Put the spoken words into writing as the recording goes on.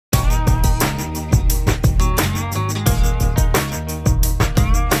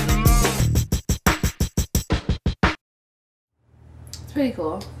It's pretty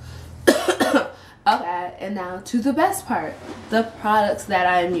cool. Okay, and now to the best part, the products that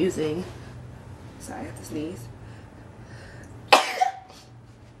I am using. Sorry, I have to sneeze.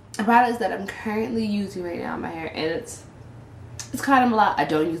 The products that I'm currently using right now in my hair, and it's kind of a lot. I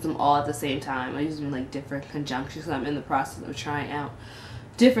don't use them all at the same time. I use them in like different conjunctions. So I'm in the process of trying out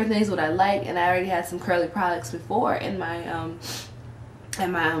different things what I like, and I already had some curly products before in my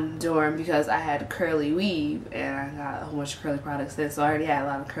dorm because I had curly weave and I got a whole bunch of curly products there, so I already had a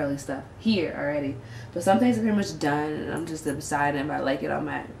lot of curly stuff here already. But some things are pretty much done, and I'm just deciding if I like it on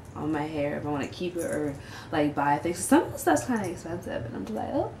my hair, if I want to keep it or like buy things. So some of the stuff's kind of expensive, and I'm just like,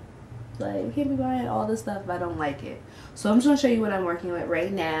 oh, like we can't be buying all this stuff if I don't like it. So I'm just gonna show you what I'm working with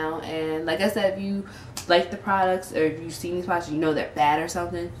right now. And like I said, if you like the products or if you've seen these products, you know they're bad or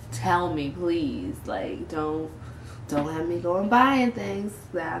something, tell me please. Like don't have me going buying things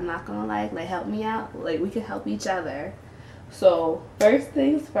that I'm not gonna like help me out. Like we can help each other. So first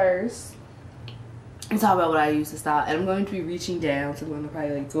things first, let's talk about what I use to style. And I'm going to be reaching down, so I'm going to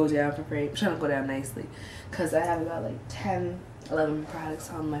probably like go down for frame. I'm trying to go down nicely because I have about like 10-11 products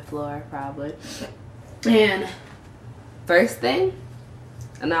on my floor probably. And first thing,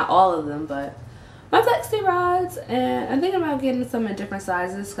 and not all of them, but my flexi rods, and I'm thinking about getting some in different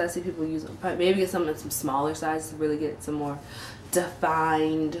sizes because I see people use them. Maybe get some in some smaller sizes to really get some more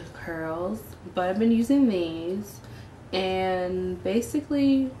defined curls. But I've been using these, and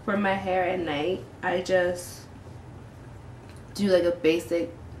basically for my hair at night, I just do like a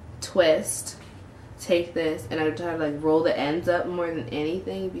basic twist. Take this and I try to like roll the ends up more than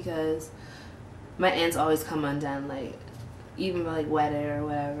anything because my ends always come undone, like even like wetted or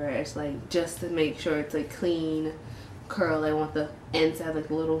whatever. It's like just to make sure it's like clean curl. I want the ends to have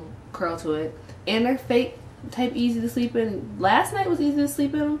like a little curl to it, and they're fake type easy to sleep in. Last night was easy to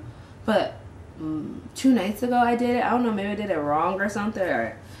sleep in, but 2 nights ago I did it. I don't know, maybe I did it wrong or something,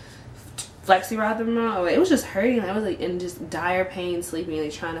 or flexi rod them wrong. It was just hurting. I was like in just dire pain sleeping,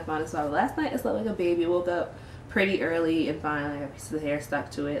 like trying to find a spot. Last night I slept like a baby. Woke up pretty early and finally like a piece of the hair stuck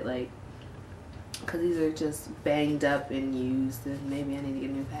to it, like because these are just banged up and used, and maybe I need to get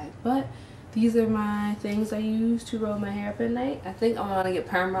a new pack. But these are my things I use to roll my hair up at night. I think I want to get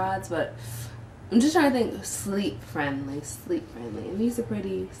perm rods, but I'm just trying to think sleep friendly. And these are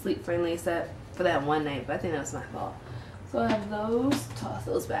pretty sleep friendly except for that one night, but I think that was my fault. So I have those, toss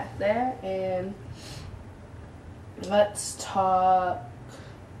those back there, and let's talk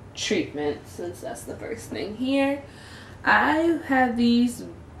treatment since that's the first thing here. I have these.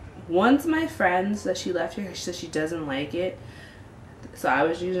 One's my friend's that she left here. She said she doesn't like it, so I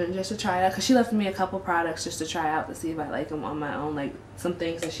was using it just to try it out because she left me a couple products just to try out to see if I like them on my own, like some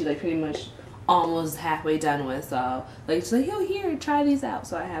things that she like pretty much almost halfway done with. So like she's like, yo, here, try these out.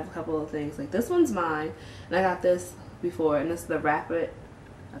 So I have a couple of things. Like this one's mine, and I got this before, and this is the Rapid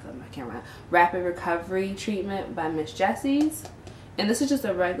Recovery Treatment by Miss Jessie's, and this is just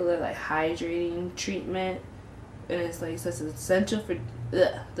a regular like hydrating treatment, and it's like, so it's essential for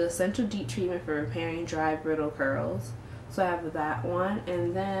the essential deep treatment for repairing dry brittle curls. So I have that one,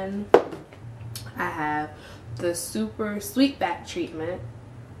 and then I have the Super Sweet Back Treatment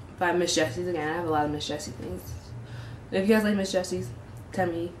by Miss Jessie's. Again, I have a lot of Miss Jessie things. If you guys like Miss Jessie's, tell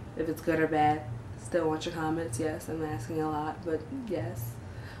me if it's good or bad. Still want your comments. Yes, I'm asking a lot, but yes.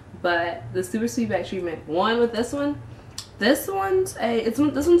 But the Super Sweet Back Treatment, one with this one. This one's this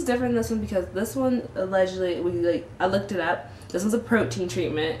one's different than this one because this one allegedly I looked it up. This one's a protein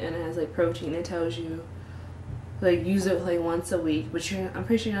treatment, and it has like protein. It tells you like use it like once a week, but I'm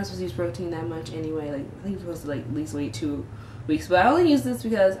pretty sure you're not supposed to use protein that much anyway. Like I think you're supposed to like at least wait 2 weeks. But I only use this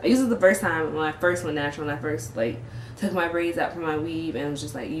because I used it the first time when I first went natural, when I first like took my braids out from my weave, and was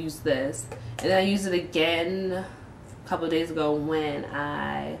just like use this, and then I used it again a couple of days ago when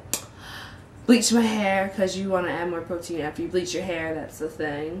I bleach my hair, because you want to add more protein after you bleach your hair. That's the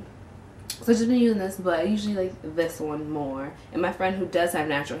thing. So I've just been using this, but I usually like this one more. And my friend who does have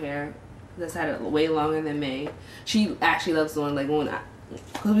natural hair, that's had it way longer than me, she actually loves the one. Like when I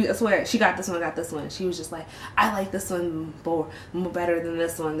swear she got this one, I got this one. She was just like, I like this one more better than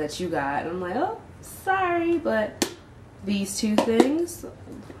this one that you got. And I'm like, oh, sorry, but these two things.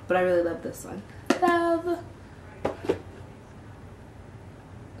 But I really love this one. Love.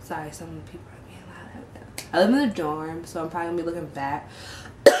 Sorry, some people are being loud. I live in a dorm, so I'm probably gonna be looking back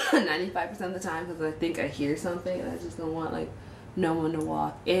 95% of the time because I think I hear something, and I just don't want like no one to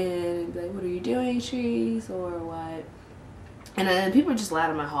walk in and be like, what are you doing, Trees, or what. And then people are just loud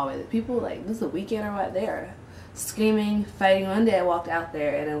in my hallway. People like, this is the weekend or what, they are screaming, fighting. One day I walked out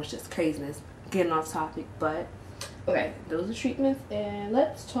there and it was just craziness. Getting off topic, but okay, those are treatments. And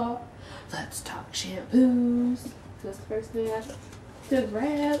let's talk shampoos. That's the first thing I gift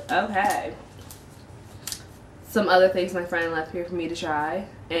wrap. Okay. Some other things my friend left here for me to try.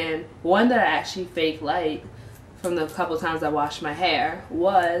 And one that I actually fake liked from the couple times I washed my hair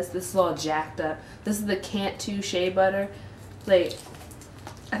was, this is all jacked up. This is the Cantu Shea Butter. Like,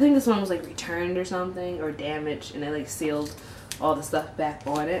 I think this one was like returned or something, or damaged, and they like sealed all the stuff back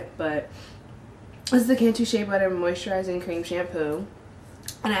on it. But this is the Cantu Shea Butter Moisturizing Cream Shampoo.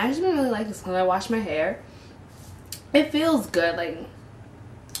 And I actually really like this when I wash my hair. It feels good, like,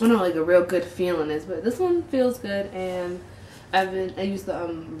 I don't know, like a real good feeling is, but this one feels good. And I use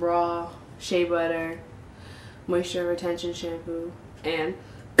the raw shea butter moisture retention shampoo, and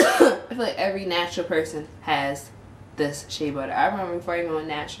I feel like every natural person has this shea butter. I remember before I even went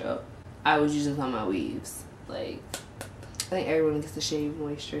natural, I was using this on my weaves. Like, I think everyone gets the shea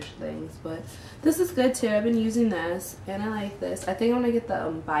moisture things, but this is good too. I've been using this and I like this. I think I'm gonna get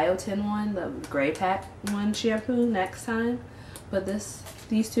the Biotin one, the gray pack one shampoo next time. But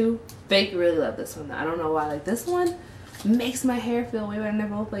these two, fake really love this one. I don't know why. Like, this one makes my hair feel way better. They're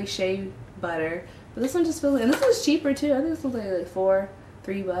both like shea butter, but this one just feels, and this one's cheaper too. I think this one's like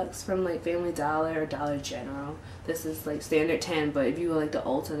 $3 from like Family Dollar or Dollar General. This is like standard 10, but if you go like the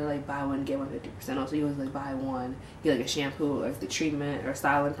Ulta, they're like buy one get one 50% off. So you always like buy one, get like a shampoo or like the treatment or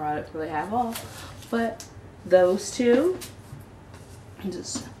styling product for like half off. But those two, I'm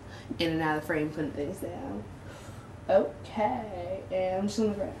just in and out of the frame putting things down. Okay, and I'm just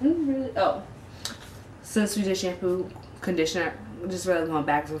gonna really, oh, since we did shampoo, conditioner, I'm just really going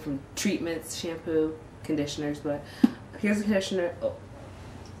back from treatments, shampoo, conditioners. But here's the conditioner. Oh,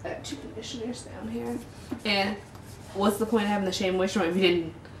 I have 2 conditioners down here. And what's the point of having the Shea Moisture if you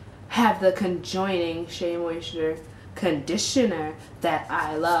didn't have the conjoining Shea Moisture conditioner that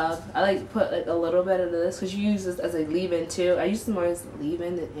I love? I like to put like a little bit of this because you use this as a leave-in too. I use it more as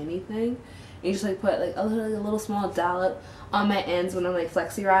leave-in than anything. And you just like put like a little small dollop on my ends when I'm like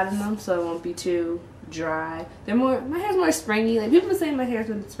flexi riding them, so it won't be too dry. My hair's more springy. Like, people are saying my hair's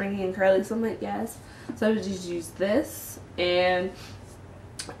been springy and curly, so I'm like, yes. So I would just use this, and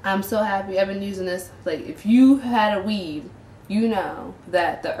I'm so happy. I've been using this. Like, if you had a weave, you know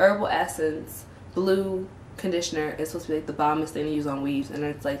that the Herbal Essence Blue conditioner is supposed to be like the bombest thing to use on weaves, and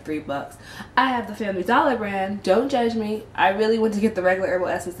it's like $3. I have the Family Dollar brand. Don't judge me. I really went to get the regular Herbal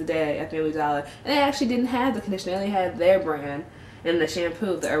Essence today at Family Dollar, and they actually didn't have the conditioner. They only had their brand and the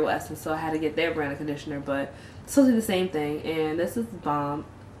shampoo of the Herbal Essence, so I had to get their brand of conditioner. But it's supposed to be the same thing, and this is bomb.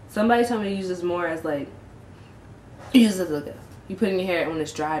 Somebody told me to use this more as like, use this like you put in your hair when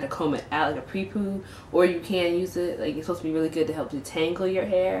it's dry to comb it out like a pre-poo, or you can use it like, it's supposed to be really good to help detangle your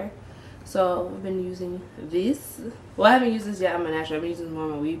hair. So I've been using this. Well, I haven't used this yet on my natural. I've been using more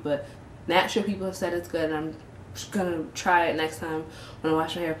on my weave, but natural people have said it's good, and I'm just gonna try it next time when I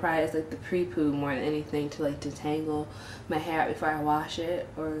wash my hair. Probably it's like the pre-poo more than anything to like detangle my hair before I wash it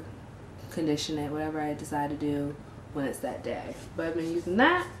or condition it, whatever I decide to do when it's that day. But I've been using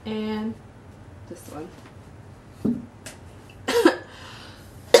that and this one.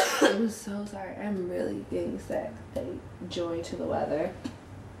 I'm so sorry. I'm really getting sick. Joy to the weather.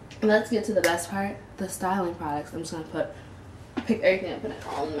 Let's get to the best part, the styling products. I'm just gonna pick everything up and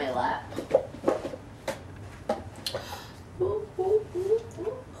put it on my lap.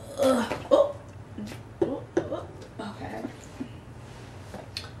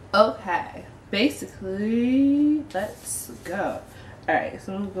 Okay. Basically, let's go. Alright,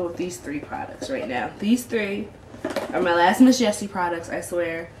 so I'm gonna go with these 3 products right now. These 3 are my last Miss Jessie products, I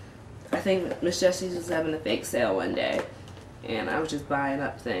swear. I think Miss Jessie's was having a fake sale one day, and I was just buying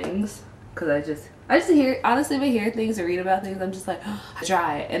up things because I just honestly, if I hear things or read about things, I'm just like, oh, I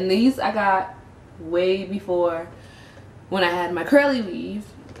try it. And these I got way before when I had my curly weave,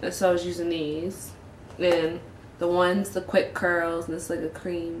 and so I was using these. And the quick curls, and this is like a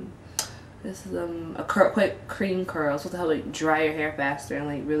cream. This is quick cream curls, supposed to help like dry your hair faster and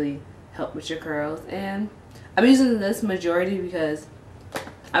like really help with your curls. And I've been using this majority because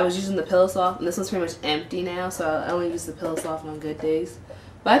I was using the Pillow Soft, and this one's pretty much empty now, so I only use the Pillow Soft on good days.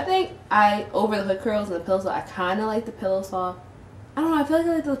 But I think over the quick curls and the Pillow Soft, I kind of like the Pillow Soft. I don't know, I feel like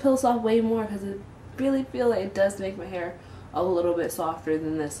I like the Pillow Soft way more because I really feel like it does make my hair a little bit softer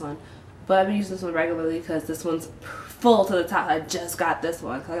than this one. But I've been using this one regularly because this one's full to the top. I just got this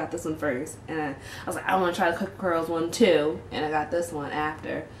one because I got this one first. And I was like, I want to try the quick curls one too, and I got this one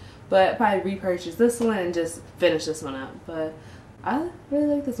after. But I'll probably repurchase this one and just finish this one up. But I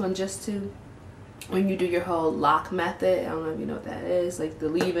really like this one just to, when you do your whole lock method, I don't know if you know what that is, like the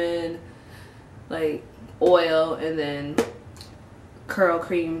leave-in, like oil, and then curl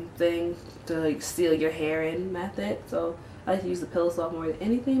cream thing to like seal your hair in method. So I like to use the Pillow Soft more than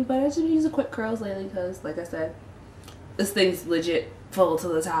anything, but I just use the quick curls lately because, like I said, this thing's legit full to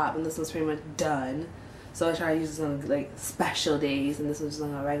the top, and this one's pretty much done. So I try to use this on like special days, and this one's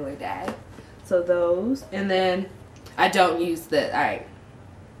on a regular day. So those, and then I don't use this. Alright,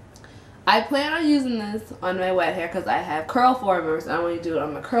 I plan on using this on my wet hair because I have curl formers. I want to do it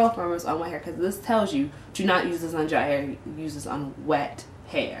on my curl formers on wet hair because this tells you do not use this on dry hair, use this on wet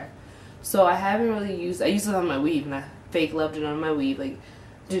hair. So I haven't really used, I used it on my weave and I fake loved it on my weave, like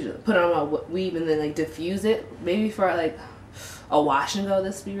put it on my weave and then like diffuse it. Maybe for like a wash and go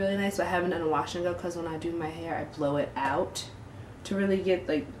this would be really nice, but I haven't done a wash and go because when I do my hair I blow it out to really get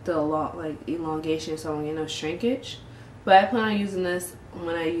like the elongation so I don't get no shrinkage. But I plan on using this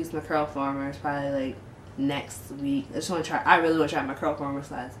when I use my curl formers, probably like next week. I just want to try, I really want to try my curl formers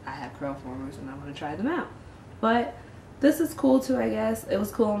because I have curl formers and I want to try them out. But this is cool too, I guess. It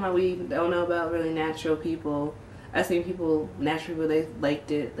was cool on my weave. I don't know about really natural people. I've seen people, natural people, they liked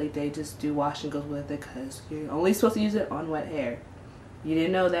it. Like they just do wash and goes with it because you're only supposed to use it on wet hair. You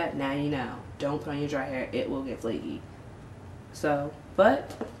didn't know that, now you know. Don't put on your dry hair, it will get flaky. So,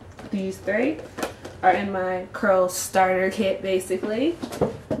 but these three are in my curl starter kit basically.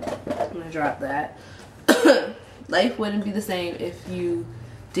 I'm gonna drop that. Life wouldn't be the same if you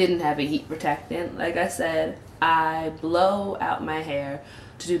didn't have a heat protectant. Like I said, I blow out my hair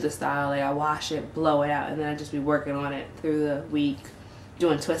to do the style. Like I wash it, blow it out, and then I just be working on it through the week,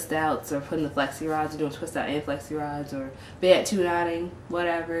 doing twist outs or putting the flexi rods, or doing twist out and flexi rods, or bed 2-knotting,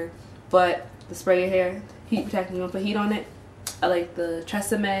 whatever. But the spray your hair, heat protectant, you want to put heat on it. I like the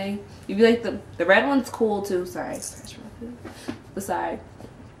Tresemme. If you like the red one's cool too. Sorry, the side.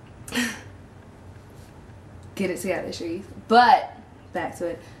 Get it together, Sharif. But back to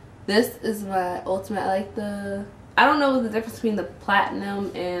it. This is my ultimate. I like the. I don't know what the difference between the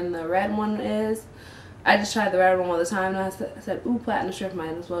platinum and the red one is. I just tried the red one all the time, and I said, "Ooh, platinum strip, might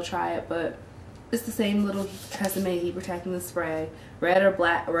as well try it." But it's the same little Tresemme heat protecting the spray. Red or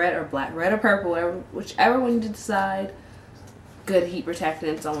purple, whichever one you decide. Good heat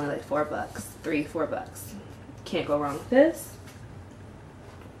protectant. It's only like $4, $3-4. Can't go wrong with this.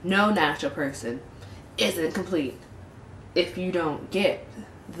 No natural person isn't complete if you don't get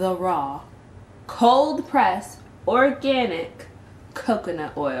the raw, cold pressed, organic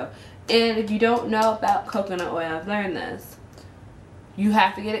coconut oil. And if you don't know about coconut oil, I've learned this. You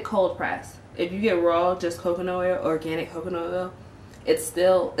have to get it cold pressed. If you get raw, just coconut oil, organic coconut oil, it's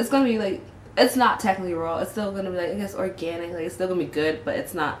gonna be like, it's not technically raw. It's still gonna be like, I guess, organic. Like it's still gonna be good, but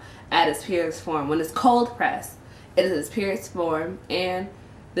it's not at its purest form. When it's cold pressed, it is its purest form. And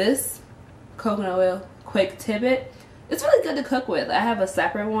this coconut oil, quick tidbit, it's really good to cook with. I have a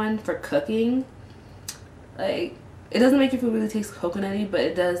separate one for cooking. Like it doesn't make your food really taste coconutty, but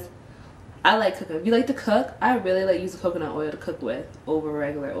it does. I like cooking. If you like to cook, I really like using coconut oil to cook with over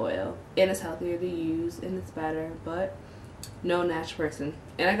regular oil. And it's healthier to use and it's better, but no natural person.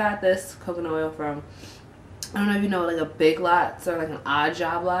 And I got this coconut oil from, I don't know if you know what like a Big Lots or like an Odd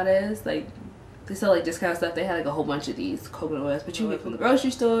Job lot is. Like they sell like discount stuff. They had like a whole bunch of these coconut oils, but you can get from the grocery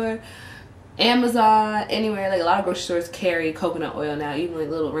store, Amazon, anywhere. Like a lot of grocery stores carry coconut oil now, even like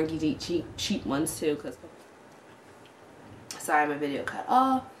little rinky-dink cheap ones too. Cause sorry, my video cut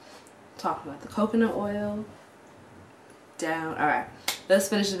off. Talking about the coconut oil. Down. Alright, let's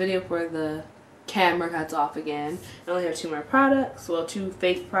finish the video before the camera cuts off again. I only have 2 more products. Well, 2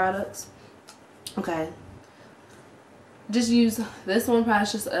 fake products. Okay. Just use this one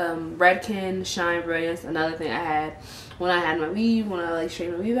product, just Redken Shine Brilliance. Another thing I had when I had my weave, when I like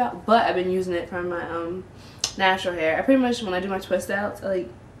straighten my weave out. But I've been using it for my natural hair. I pretty much, when I do my twist outs,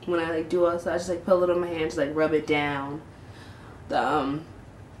 when I like do all this, I just like put a little in my hand, just like rub it down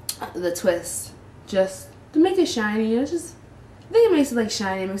the twist, just to make it shiny. It's just, I think it makes it like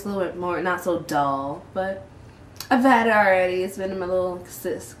shiny, it makes it a little bit more, not so dull. But I've had it already. It's been in my little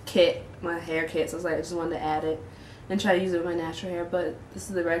kit, my hair kit, so I was like, I just wanted to add it and try to use it with my natural hair. But this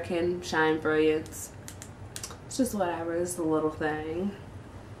is the Redken Shine Brilliance. It's just whatever, it's a little thing.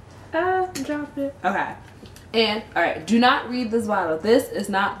 Dropped it. Okay. And, alright, do not read this bottle. This is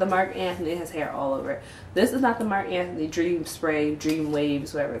not the Marc Anthony. It has hair all over it. This is not the Marc Anthony Dream Spray, Dream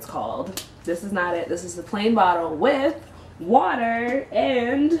Waves, whatever it's called. This is not it. This is the plain bottle with water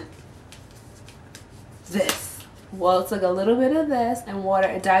and this. Well, it's like a little bit of this and water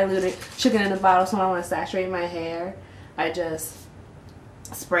and diluted, shook it in the bottle. So when I want to saturate my hair, I just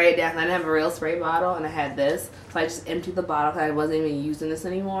spray it down. I didn't have a real spray bottle and I had this. So I just emptied the bottle because I wasn't even using this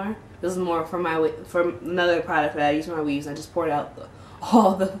anymore. This is more for another product that I use for my weaves. I just poured out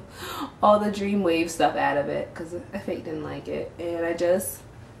all the Dream Wave stuff out of it because I fake didn't like it, and I just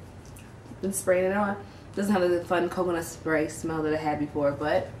been spraying it on. Doesn't have the fun coconut spray smell that I had before,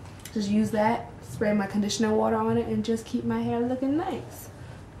 but just use that, spray my conditioner water on it, and just keep my hair looking nice.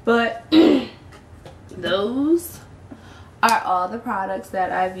 But those are all the products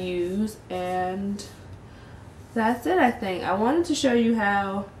that I've used, and that's it. I think I wanted to show you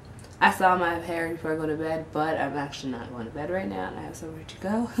how I style my hair before I go to bed, but I'm actually not going to bed right now and I have somewhere to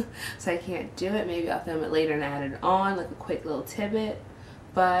go so I can't do it. Maybe I'll film it later and add it on like a quick little tidbit.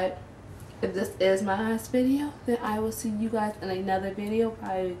 But if this is my last video, then I will see you guys in another video,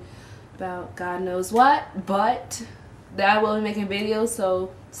 probably about God knows what, but I will be making videos,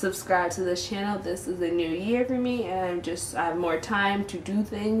 so subscribe to this channel. This is a new year for me, and I have more time to do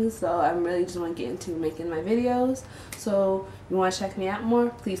things, so I'm really just want to get into making my videos. So if you want to check me out more,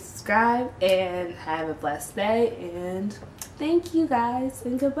 please subscribe and have a blessed day, and thank you guys,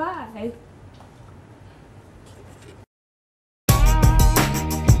 and goodbye.